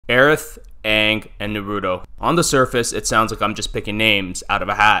Aerith, Aang, and Naruto. On the surface, it sounds like I'm just picking names out of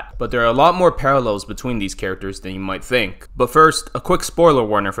a hat, but there are a lot more parallels between these characters than you might think. But first, a quick spoiler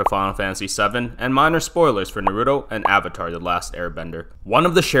warning for Final Fantasy VII, and minor spoilers for Naruto and Avatar: The Last Airbender. One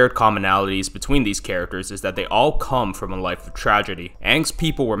of the shared commonalities between these characters is that they all come from a life of tragedy. Aang's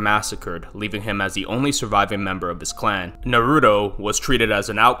people were massacred, leaving him as the only surviving member of his clan. Naruto was treated as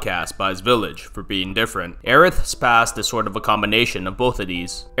an outcast by his village for being different. Aerith's past is sort of a combination of both of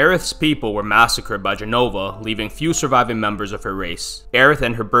these. Aerith's people were massacred by Genova, leaving few surviving members of her race. Aerith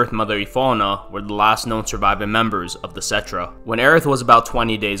and her birth mother Ifalna were the last known surviving members of the Cetra. When Aerith was about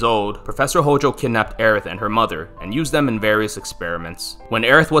 20 days old, Professor Hojo kidnapped Aerith and her mother, and used them in various experiments. When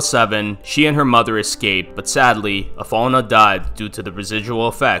Aerith was 7, she and her mother escaped, but sadly, Ifalna died due to the residual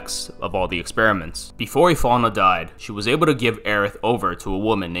effects of all the experiments. Before Ifalna died, she was able to give Aerith over to a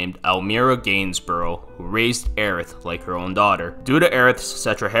woman named Aerith Gainsborough, who raised Aerith like her own daughter. Due to Aerith's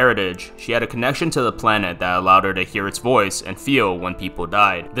Cetra heritage, she had a connection to the planet that allowed her to hear its voice and feel when people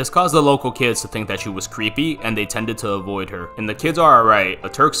died. This caused the local kids to think that she was creepy, and they tended to avoid her. In The Kids Are Alright, a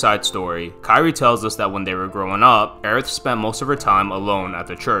Turk side story, Kairi tells us that when they were growing up, Aerith spent most of her time alone at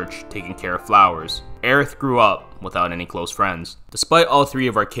the church, taking care of flowers. Aerith grew up without any close friends. Despite all three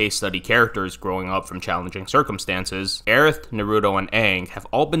of our case study characters growing up from challenging circumstances, Aerith, Naruto, and Aang have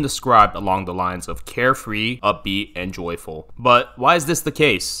all been described along the lines of carefree, upbeat, and joyful. But why is this the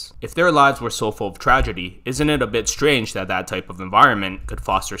case? If their lives were so full of tragedy, isn't it a bit strange that that type of environment could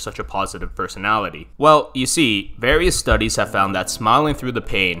foster such a positive personality? Well, you see, various studies have found that smiling through the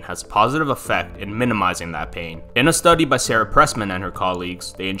pain has a positive effect in minimizing that pain. In a study by Sarah Pressman and her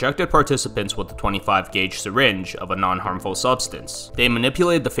colleagues, they injected participants with a 25-gauge syringe of a non-harmful substance. They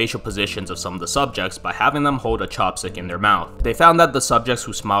manipulated the facial positions of some of the subjects by having them hold a chopstick in their mouth. They found that the subjects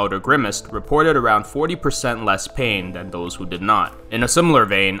who smiled or grimaced reported around 40% less pain than those who did not. In a similar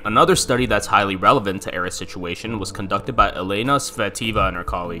vein, another study that's highly relevant to Aerith's situation was conducted by Elena Svetiva and her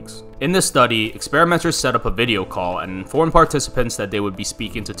colleagues. In this study, experimenters set up a video call and informed participants that they would be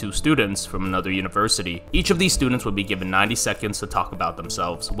speaking to 2 students from another university. Each of these students would be given 90 seconds to talk about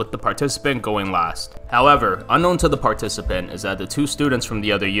themselves, with the participant going last. However, unknown to the participant is that the 2 students from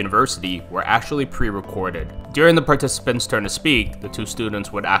the other university were actually pre-recorded. During the participant's turn to speak, the 2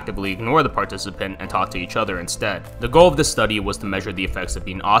 students would actively ignore the participant and talk to each other instead. The goal of this study was to measure the effects of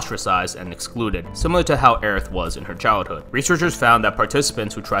being ostracized and excluded, similar to how Aerith was in her childhood. Researchers found that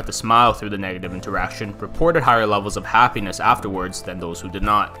participants who tried to smile through the negative interaction reported higher levels of happiness afterwards than those who did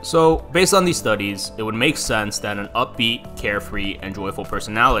not. So, based on these studies, it would make sense that an upbeat, carefree, and joyful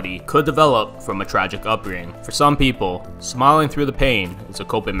personality could develop from a tragic upbringing. For some people, smiling through the pain is a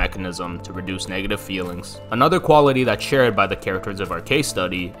coping mechanism to reduce negative feelings. Another quality that's shared by the characters of our case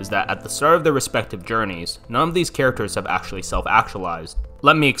study is that at the start of their respective journeys, none of these characters have actually self-actualized.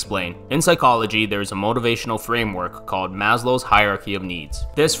 Let me explain. In psychology, there is a motivational framework called Maslow's hierarchy of needs.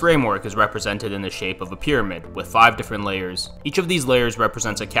 This framework is represented in the shape of a pyramid with 5 different layers. Each of these layers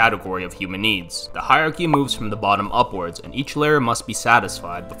represents a category of human needs. The hierarchy moves from the bottom upwards, and each layer must be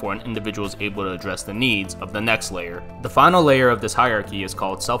satisfied before an individual is able to address the needs of the next layer. The final layer of this hierarchy is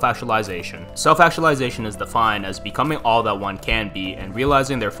called self-actualization. Self-actualization is defined as becoming all that one can be and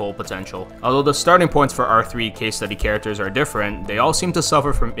realizing their full potential. Although the starting points for our 3 case study characters are different, they all seem to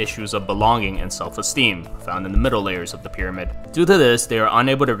suffer from issues of belonging and self-esteem, found in the middle layers of the pyramid. Due to this, they are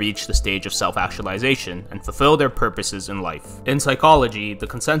unable to reach the stage of self-actualization and fulfill their purposes in life. In psychology, the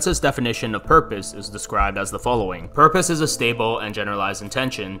consensus definition of purpose is described as the following. Purpose is a stable and generalized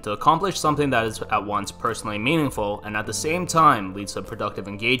intention to accomplish something that is at once personally meaningful and at the same time leads to productive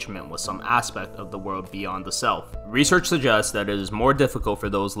engagement with some aspect of the world beyond the self. Research suggests that it is more difficult for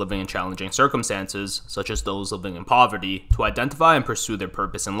those living in challenging circumstances, such as those living in poverty, to identify and pursue their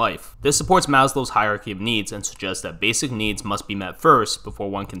purpose in life. This supports Maslow's hierarchy of needs and suggests that basic needs must be met first before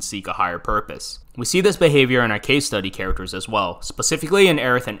one can seek a higher purpose. We see this behavior in our case study characters as well, specifically in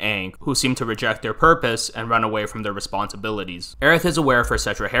Aerith and Aang, who seem to reject their purpose and run away from their responsibilities. Aerith is aware of her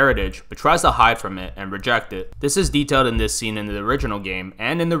Cetra heritage, but tries to hide from it and reject it. This is detailed in this scene in the original game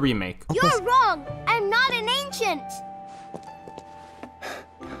and in the remake. You're wrong! I'm not an ancient!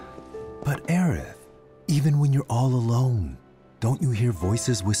 But Aerith, even when you're all alone, don't you hear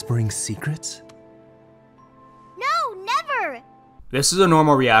voices whispering secrets? No, never! This is a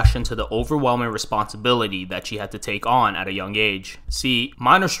normal reaction to the overwhelming responsibility that she had to take on at a young age. See,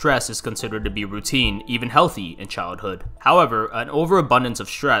 minor stress is considered to be routine, even healthy, in childhood. However, an overabundance of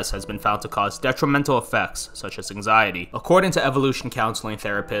stress has been found to cause detrimental effects, such as anxiety. According to evolution counseling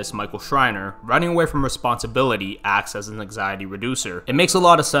therapist Michael Schreiner, running away from responsibility acts as an anxiety reducer. It makes a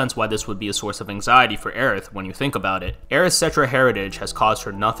lot of sense why this would be a source of anxiety for Aerith when you think about it. Aerith's Cetra heritage has caused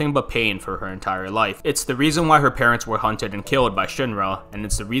her nothing but pain for her entire life. It's the reason why her parents were hunted and killed by Shinra, and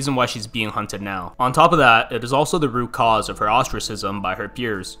it's the reason why she's being hunted now. On top of that, it is also the root cause of her ostracism by her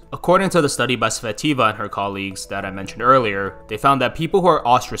peers. According to the study by Svetiva and her colleagues that I mentioned earlier, they found that people who are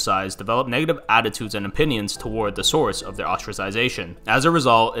ostracized develop negative attitudes and opinions toward the source of their ostracization. As a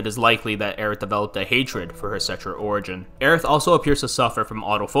result, it is likely that Aerith developed a hatred for her Cetra origin. Aerith also appears to suffer from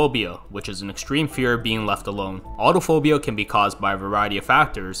autophobia, which is an extreme fear of being left alone. Autophobia can be caused by a variety of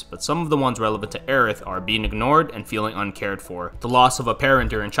factors, but some of the ones relevant to Aerith are being ignored and feeling uncared for, the loss of a parent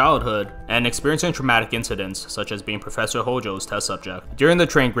during childhood, and experiencing traumatic incidents such as being Professor Hojo's test subject. During the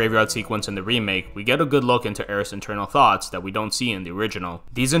train graveyard sequence in the remake, we get a good look into Aerith's internal thoughts that we don't see in the original.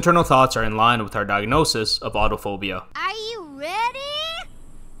 These internal thoughts are in line with our diagnosis of autophobia. Are you ready?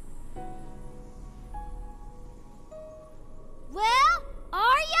 Well,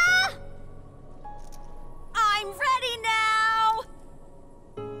 are ya? I'm ready now!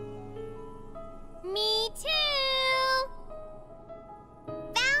 Me too!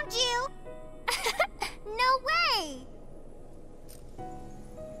 Found you! No way!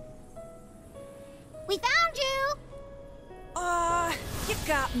 We found you! You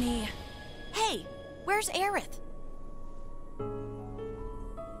got me. Hey, where's Aerith?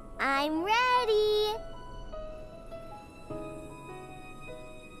 I'm ready!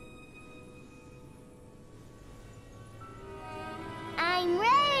 I'm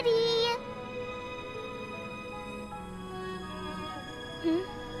ready!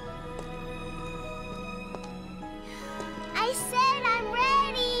 I said I'm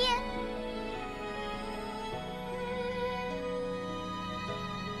ready!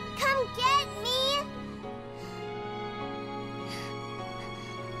 Come get me!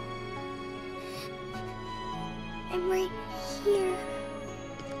 I'm right here.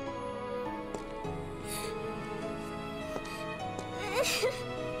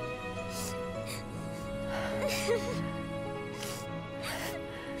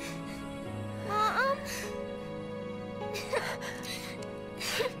 Mom?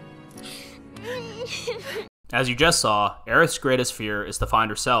 As you just saw, Aerith's greatest fear is to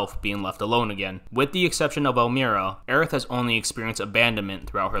find herself being left alone again. With the exception of Elmira, Aerith has only experienced abandonment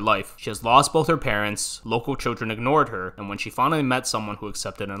throughout her life. She has lost both her parents, local children ignored her, and when she finally met someone who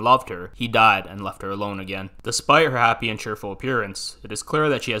accepted and loved her, he died and left her alone again. Despite her happy and cheerful appearance, it is clear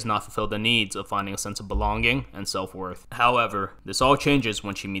that she has not fulfilled the needs of finding a sense of belonging and self-worth. However, this all changes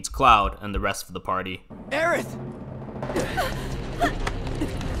when she meets Cloud and the rest of the party. Aerith!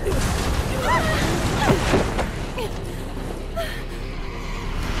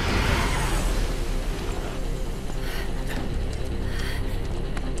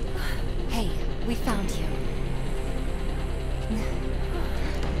 Hey, we found you.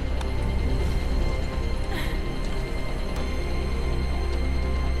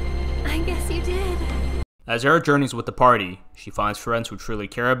 I guess you did. As Aerith journeys with the party, she finds friends who truly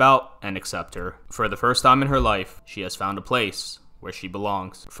care about and accept her. For the first time in her life, she has found a place where she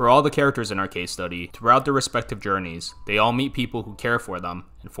belongs. For all the characters in our case study, throughout their respective journeys, they all meet people who care for them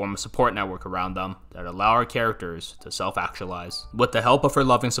and form a support network around them that allow our characters to self-actualize. With the help of her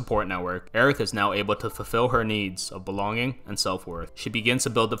loving support network, Aerith is now able to fulfill her needs of belonging and self-worth. She begins to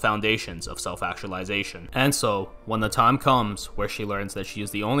build the foundations of self-actualization. And so, when the time comes where she learns that she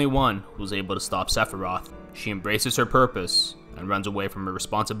is the only one who's able to stop Sephiroth, she embraces her purpose and runs away from her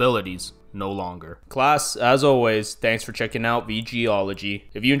responsibilities no longer. Class, as always, thanks for checking out VGOLOGY.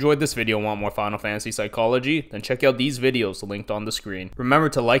 If you enjoyed this video and want more Final Fantasy Psychology, then check out these videos linked on the screen. Remember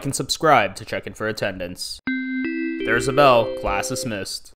to like and subscribe to check in for attendance. There's a bell. Class dismissed.